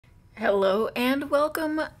Hello and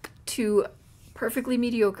welcome to Perfectly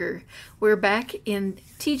Mediocre. We're back in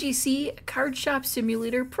TGC Card Shop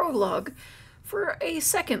Simulator Prologue for a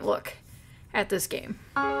second look at this game.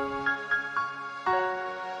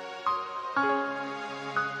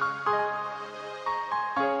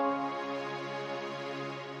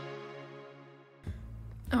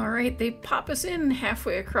 Alright, they pop us in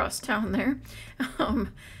halfway across town there.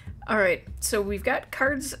 Alright, so we've got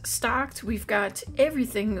cards stocked, we've got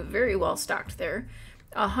everything very well stocked there.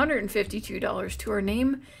 $152 to our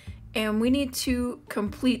name, and we need to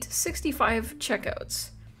complete 65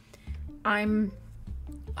 checkouts. I'm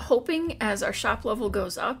hoping as our shop level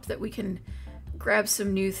goes up that we can grab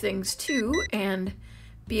some new things too and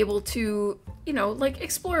be able to, you know, like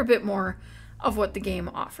explore a bit more of what the game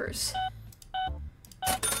offers.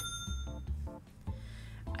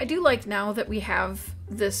 I do like now that we have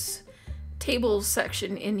this tables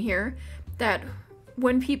section in here that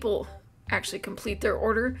when people actually complete their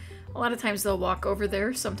order, a lot of times they'll walk over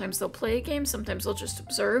there, sometimes they'll play a game, sometimes they'll just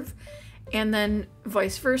observe, and then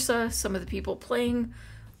vice versa, some of the people playing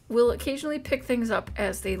will occasionally pick things up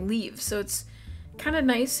as they leave. So it's kind of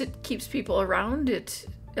nice, it keeps people around, it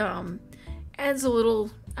adds a little,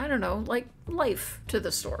 I don't know, like life to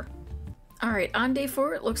the store. Alright, on day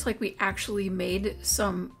 4, it looks like we actually made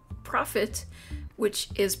some profit, which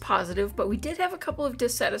is positive, but we did have a couple of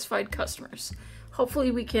dissatisfied customers. Hopefully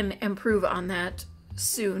we can improve on that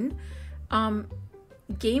soon.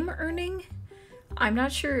 Game earning, I'm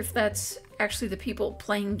not sure if that's actually the people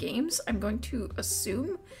playing games, I'm going to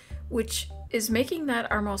assume, which is making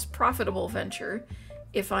that our most profitable venture,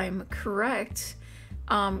 if I'm correct.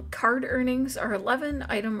 Card earnings are 11,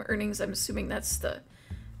 item earnings, I'm assuming that's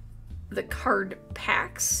the card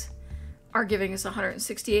packs are giving us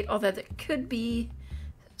 168, although that could be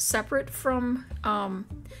separate from,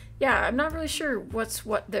 yeah, I'm not really sure what's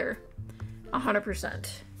what there, 100%.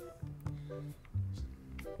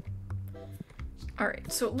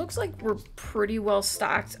 Alright, so it looks like we're pretty well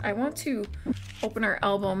stocked. I want to open our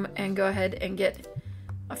album and go ahead and get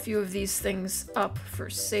a few of these things up for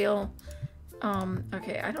sale.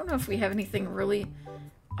 Okay, I don't know if we have anything really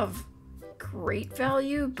of great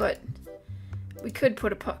value, but we could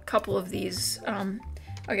put a couple of these.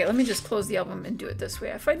 Okay, let me just close the album and do it this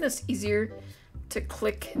way. I find this easier to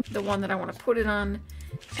click the one that I want to put it on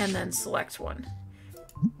and then select one.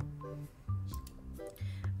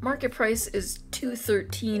 Market price is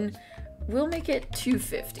 $213. We'll make it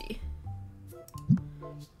 $250.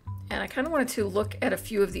 And I kind of wanted to look at a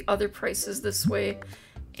few of the other prices this way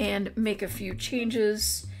and make a few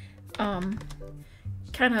changes. Kind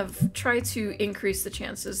of try to increase the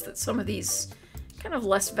chances that some of these kind of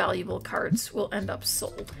less valuable cards will end up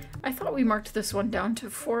sold. I thought we marked this one down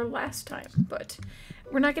to 4 last time, but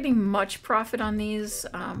we're not getting much profit on these.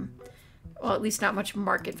 Well, at least not much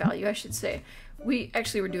market value, I should say. We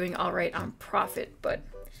actually were doing all right on profit, but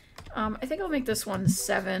I think I'll make this one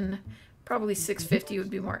 7. Probably 650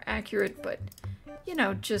 would be more accurate, but you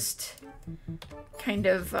know, just kind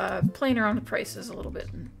of playing around with prices a little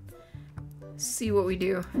bit and see what we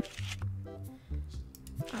do.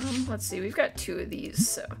 Let's see, we've got 2 of these,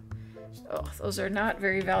 so oh, those are not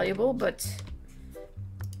very valuable, but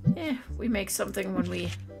we make something when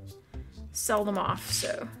we sell them off,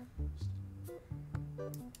 so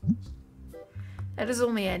that is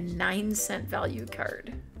only a 9-cent value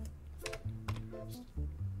card.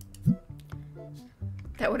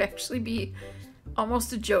 That would actually be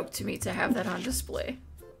almost a joke to me to have that on display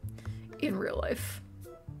in real life.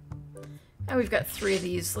 Now we've got 3 of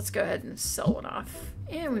these. Let's go ahead and sell one off.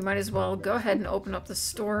 And we might as well go ahead and open up the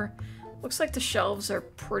store. Looks like the shelves are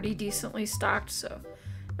pretty decently stocked, so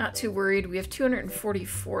not too worried. We have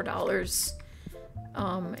 $244.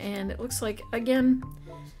 And it looks like, again,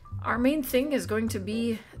 our main thing is going to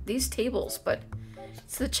be these tables, but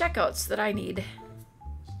it's the checkouts that I need.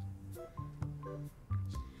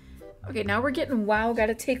 Okay, now we're getting wow,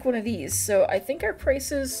 gotta take one of these. So I think our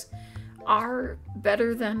prices are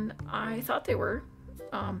better than I thought they were.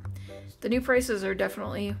 The new prices are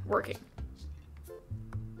definitely working.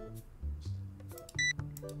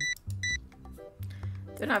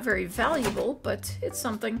 They're not very valuable, but it's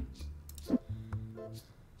something.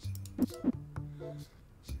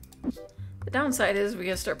 The downside is we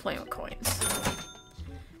gotta start playing with coins.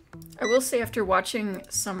 I will say after watching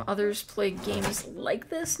some others play games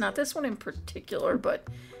like this, not this one in particular, but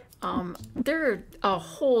there are a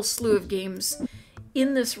whole slew of games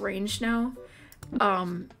in this range now.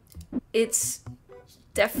 It's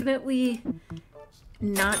definitely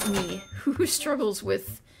not me who struggles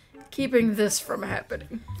with keeping this from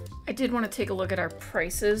happening. I did want to take a look at our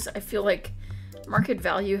prices. I feel like market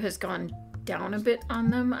value has gone down a bit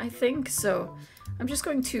on them, I think. So I'm just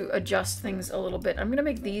going to adjust things a little bit. I'm going to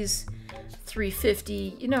make these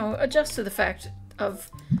 350, you know, adjust to the fact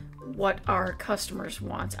of what our customers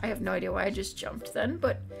want. I have no idea why I just jumped then,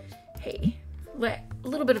 but hey, a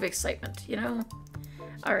little bit of excitement, you know?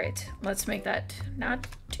 All right, let's make that not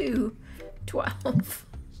 212.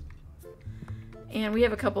 And we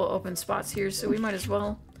have a couple of open spots here, so we might as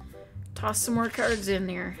well toss some more cards in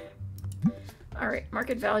there. All right,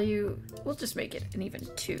 market value, we'll just make it an even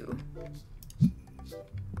 2.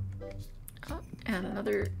 Oh, and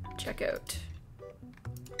another checkout.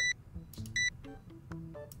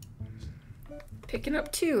 Picking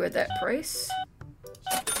up 2 at that price.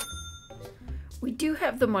 We do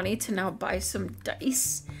have the money to now buy some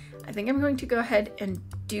dice. I think I'm going to go ahead and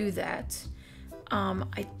do that.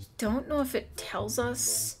 I don't know if it tells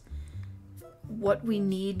us what we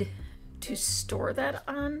need to store that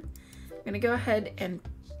on. I'm going to go ahead and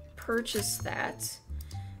purchase that.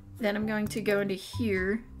 Then I'm going to go into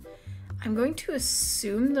here. I'm going to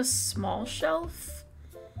assume the small shelf,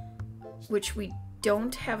 which we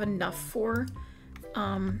don't have enough for.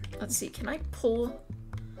 Let's see, can I pull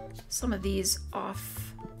some of these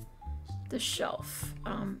off the shelf?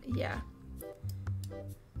 Yeah.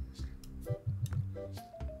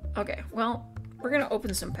 Okay, well, we're gonna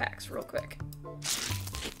open some packs real quick.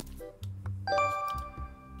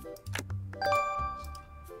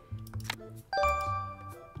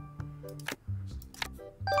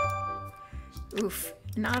 Oof,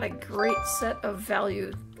 not a great set of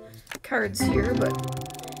value cards here, but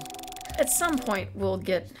at some point we'll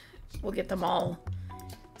get them all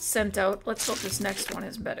sent out. Let's hope this next one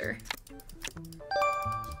is better.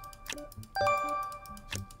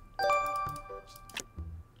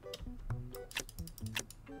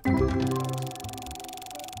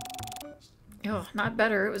 Oh, not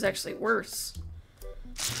better. It was actually worse.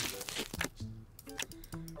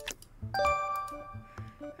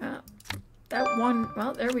 That one,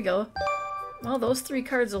 well, there we go. Well, those 3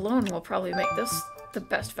 cards alone will probably make this the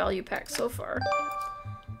best value pack so far.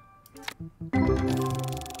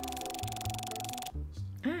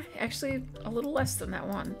 Actually, a little less than that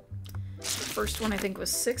one. The first one I think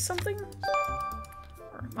was 6 something?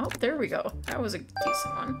 Oh, there we go. That was a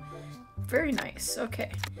decent one. Very nice.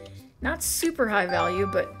 Okay. Not super high value,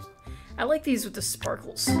 but I like these with the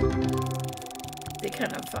sparkles. They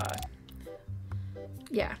kind of,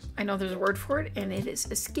 yeah, I know there's a word for it, and it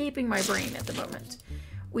is escaping my brain at the moment.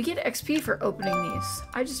 We get XP for opening these.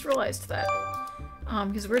 I just realized that.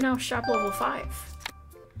 Because we're now shop level 5.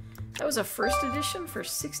 That was a first edition for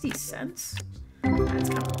 60 cents? That's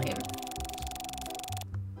kind of lame.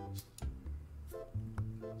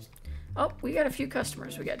 Oh, we got a few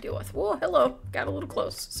customers we got to deal with. Whoa, hello. Got a little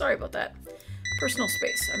close. Sorry about that. Personal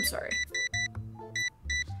space. I'm sorry.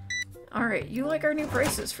 Alright, you like our new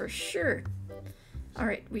prices for sure.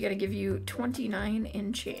 Alright, we got to give you 29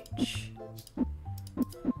 in change.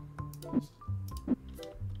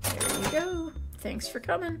 There you go. Thanks for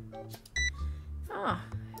coming. Ah,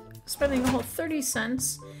 spending a whole 30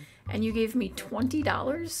 cents and you gave me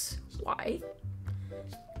 $20? Why?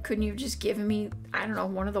 Couldn't you have just given me, I don't know,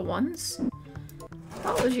 one of the ones?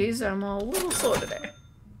 Apologies, I'm a little slow today.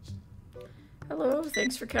 Hello,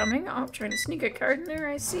 thanks for coming. Oh, I'm trying to sneak a card in there,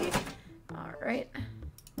 I see. Alright.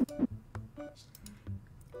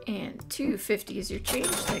 And $2.50 is your change.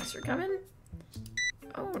 Thanks for coming.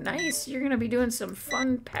 Oh, nice. You're going to be doing some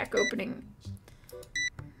fun pack opening.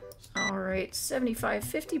 Alright,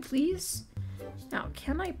 $75.50, please. Now,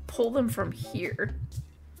 can I pull them from here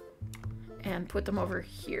and put them over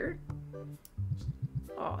here?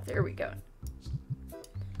 Oh, there we go.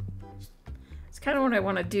 It's kind of what I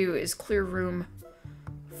want to do is clear room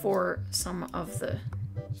for some of the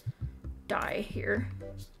die here.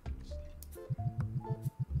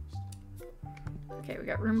 Okay, we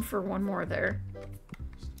got room for one more there.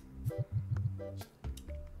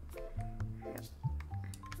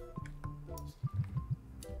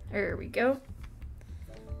 There we go.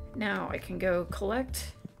 Now I can go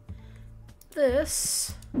collect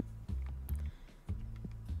this.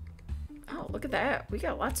 Oh, look at that. We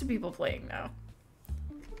got lots of people playing now.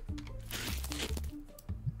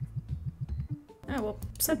 Oh, we'll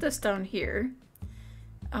set this down here.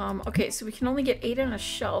 Okay, so we can only get 8 on a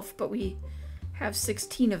shelf, but we have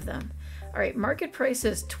 16 of them. Alright, market price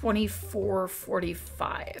is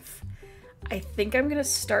 $24.45. I think I'm gonna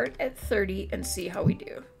start at 30 and see how we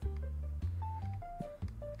do.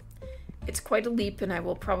 It's quite a leap and I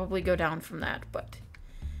will probably go down from that, but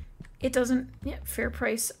it doesn't, yeah, fair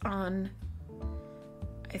price on,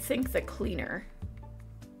 I think, the cleaner.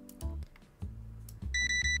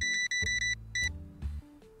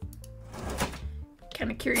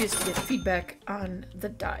 kind of curious to get feedback on the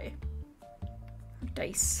dice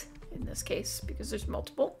in this case, because there's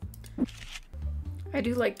multiple. I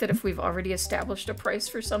do like that if we've already established a price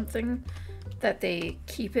for something, that they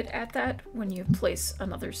keep it at that when you place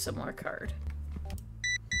another similar card.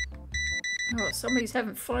 Oh, somebody's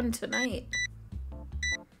having fun tonight.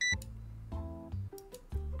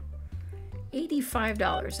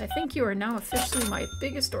 $85. I think you are now officially my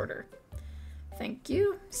biggest order. Thank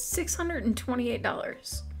you.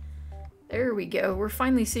 $628. There we go. We're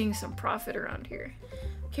finally seeing some profit around here.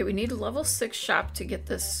 Okay, we need a level 6 shop to get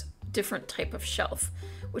this different type of shelf,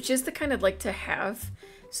 which is the kind I'd like to have,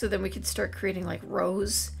 so then we could start creating like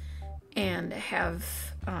rows and have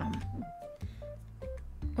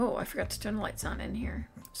oh, I forgot to turn the lights on in here.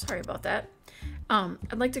 Sorry about that.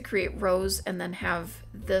 I'd like to create rows and then have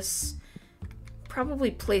this probably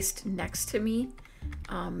placed next to me.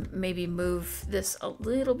 Maybe move this a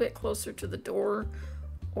little bit closer to the door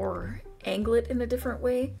or angle it in a different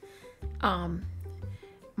way.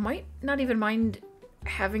 Might not even mind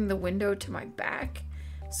having the window to my back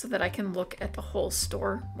so that I can look at the whole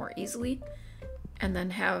store more easily, and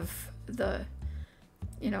then have the,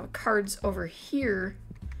 you know, cards over here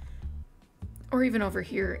or even over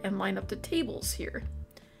here and line up the tables here.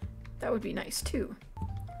 That would be nice too.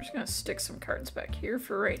 I'm just gonna stick some cards back here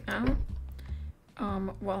for right now,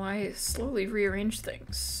 while I slowly rearrange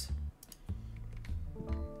things.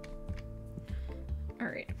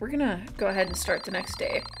 Alright, we're gonna go ahead and start the next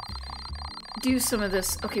day. Do some of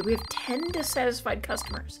this. Okay, we have 10 dissatisfied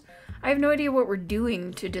customers. I have no idea what we're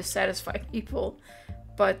doing to dissatisfy people,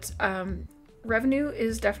 but revenue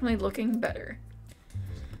is definitely looking better.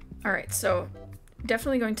 Alright, so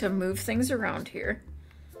definitely going to move things around here.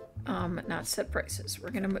 Not set prices.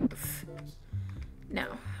 We're gonna move.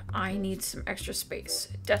 Now, I need some extra space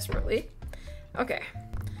desperately. Okay.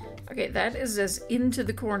 Okay, that is as into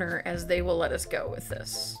the corner as they will let us go with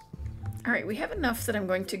this. Alright, we have enough that I'm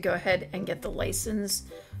going to go ahead and get the license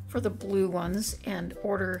for the blue ones and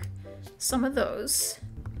order some of those.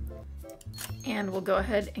 And we'll go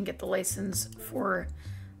ahead and get the license for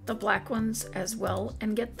the black ones as well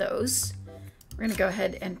and get those. We're going to go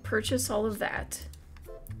ahead and purchase all of that.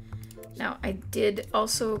 Now, I did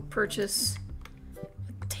also purchase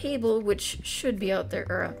a table, which should be out there,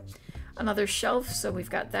 or another shelf, so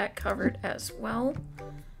we've got that covered as well.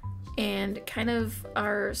 And kind of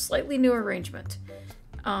our slightly new arrangement.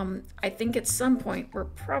 I think at some point we're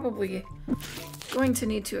probably going to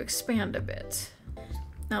need to expand a bit.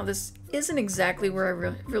 Now, this isn't exactly where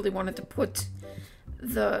I really wanted to put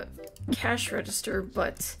the cash register,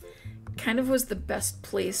 but kind of was the best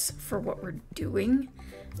place for what we're doing.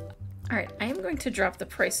 Alright, I am going to drop the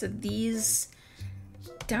price of these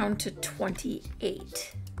down to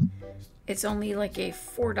 $28. It's only like a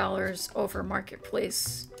 $4 over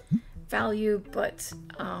marketplace value, but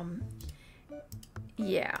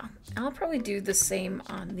yeah, I'll probably do the same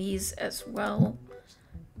on these as well.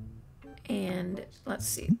 And let's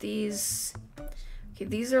see, these, okay,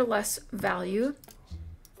 these are less value,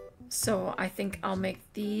 so I think I'll make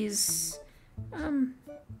these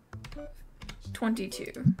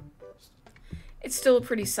 22. It's still a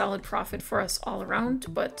pretty solid profit for us all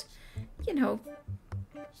around, but you know,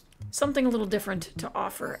 something a little different to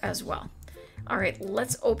offer as well. All right,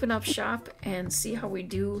 let's open up shop and see how we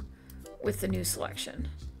do with the new selection.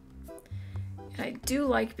 And I do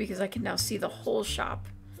like, because I can now see the whole shop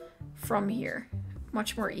from here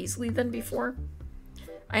much more easily than before.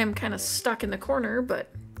 I am kind of stuck in the corner, but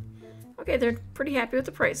okay, they're pretty happy with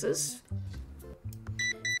the prices.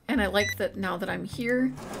 And I like that now that I'm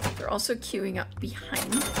here, they're also queuing up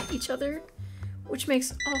behind each other, which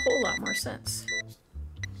makes a whole lot more sense.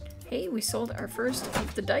 Hey, we sold our first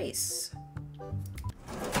of the dice.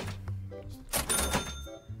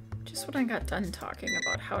 Just when I got done talking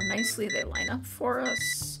about how nicely they line up for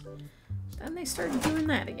us, then they started doing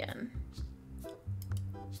that again.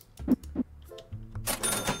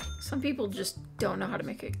 Some people just don't know how to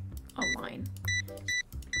make a line.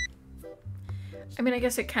 I mean, I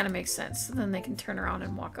guess it kind of makes sense. So then they can turn around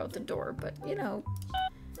and walk out the door, but you know.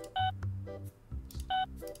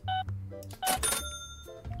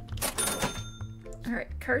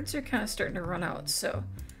 Alright, cards are kind of starting to run out, so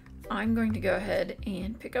I'm going to go ahead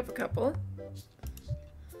and pick up a couple.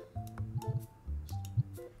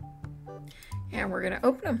 And we're going to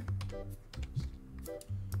open them.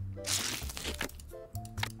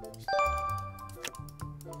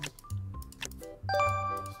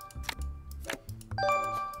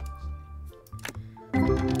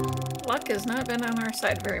 Luck has not been on our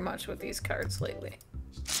side very much with these cards lately.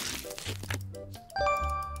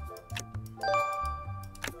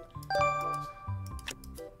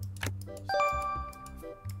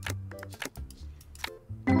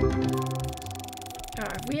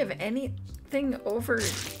 we have anything over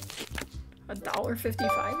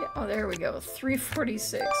 $1.55 yet? Oh, there we go.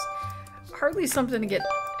 $3.46. Hardly something to get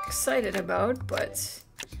excited about, but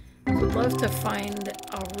would love to find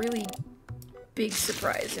a really big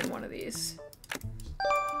surprise in one of these.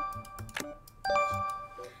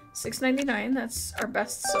 $6.99, that's our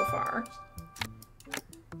best so far.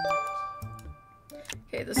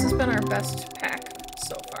 Okay, this has been our best pack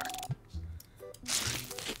so far.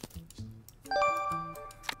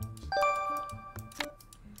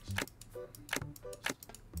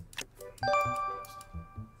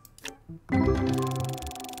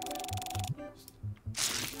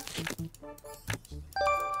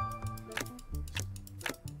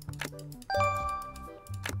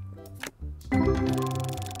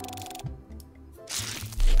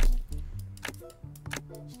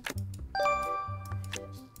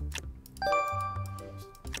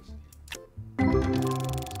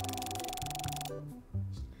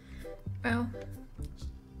 Well,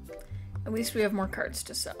 at least we have more cards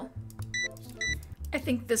to sell. I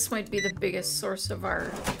think this might be the biggest source of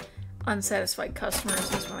our unsatisfied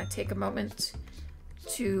customers is when I take a moment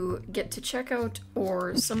to get to checkout,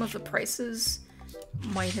 or some of the prices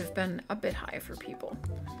might have been a bit high for people.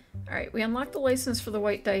 Alright, we unlocked the license for the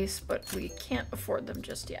white dice, but we can't afford them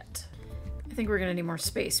just yet. I think we're going to need more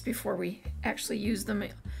space before we actually use them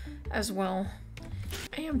as well.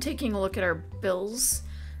 I am taking a look at our bills.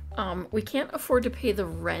 We can't afford to pay the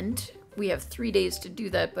rent. We have 3 days to do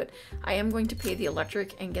that, but I am going to pay the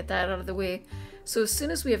electric and get that out of the way. So as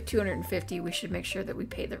soon as we have 250, we should make sure that we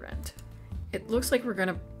pay the rent. It looks like we're going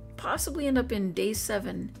to possibly end up in day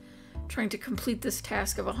 7 trying to complete this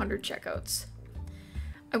task of 100 checkouts.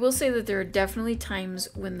 I will say that there are definitely times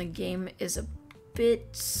when the game is a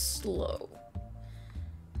bit slow.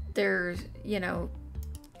 There's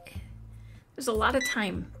a lot of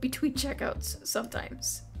time between checkouts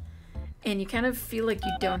sometimes. And you kind of feel like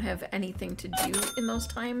you don't have anything to do in those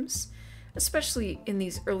times, especially in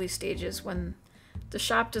these early stages when the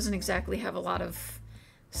shop doesn't exactly have a lot of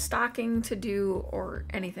stocking to do or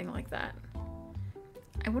anything like that.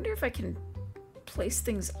 I wonder if I can place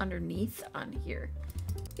things underneath on here.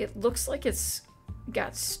 It looks like it's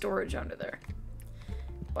got storage under there,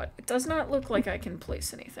 but it does not look like I can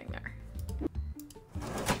place anything there.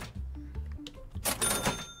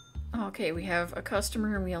 Okay, we have a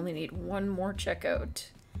customer and we only need one more checkout.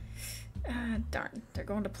 Darn, they're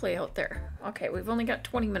going to play out there. Okay, we've only got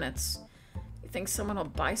 20 minutes. You think someone will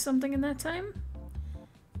buy something in that time?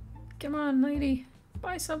 Come on, lady,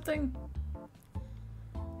 buy something.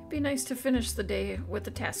 It'd be nice to finish the day with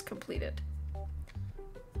the task completed.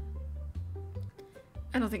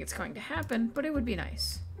 I don't think it's going to happen, but it would be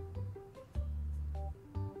nice.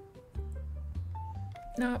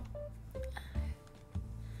 Nope.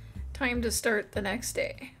 Time to start the next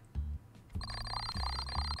day.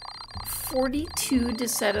 42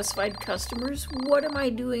 dissatisfied customers? What am I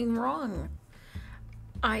doing wrong?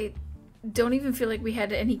 I don't even feel like we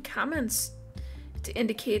had any comments to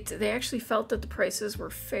indicate that they actually felt that the prices were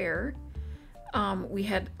fair. We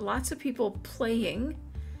had lots of people playing.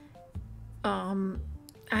 I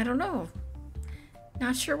don't know.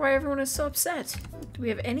 Not sure why everyone is so upset. Do we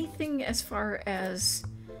have anything as far as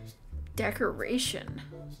decoration?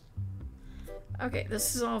 Okay,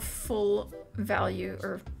 this is all full value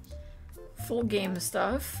or full game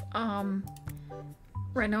stuff.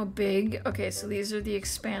 Reno Big. Okay, so these are the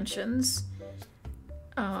expansions.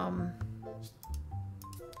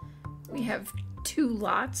 We have 2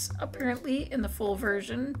 lots apparently in the full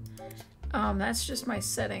version. That's just my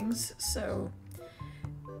settings, so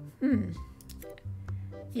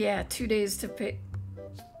yeah, 2 days to pay.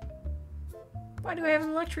 Why do I have an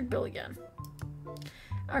electric bill again?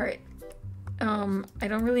 Alright. I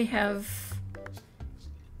don't really have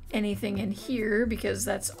anything in here because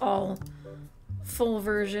that's all full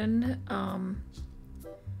version.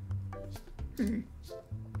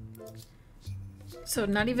 So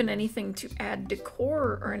not even anything to add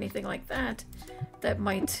decor or anything like that that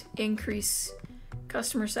might increase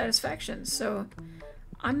customer satisfaction. So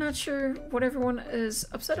I'm not sure what everyone is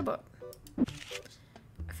upset about.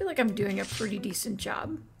 I feel like I'm doing a pretty decent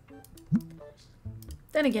job.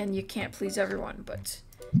 Then again, you can't please everyone, but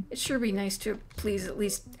it sure be nice to please at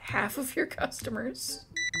least half of your customers.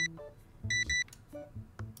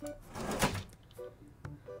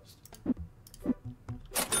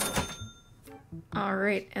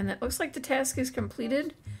 Alright, and it looks like the task is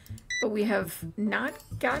completed, but we have not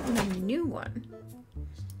gotten a new one.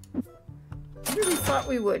 I really thought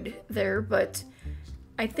we would there, but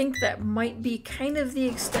I think that might be kind of the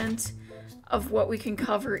extent of what we can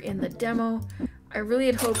cover in the demo. I really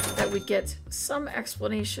had hoped that we'd get some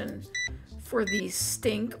explanation for the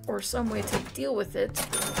stink or some way to deal with it.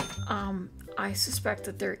 I suspect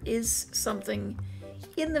that there is something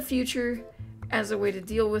in the future as a way to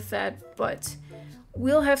deal with that, but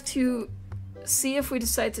we'll have to see if we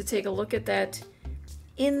decide to take a look at that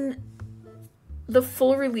in the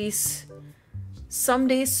full release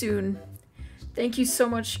someday soon. Thank you so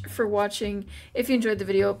much for watching. If you enjoyed the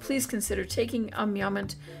video, please consider taking a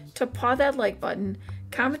moment to paw that like button,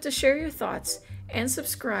 comment to share your thoughts, and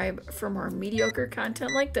subscribe for more mediocre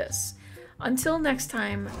content like this. Until next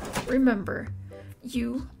time, remember,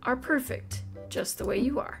 you are perfect just the way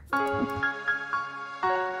you are.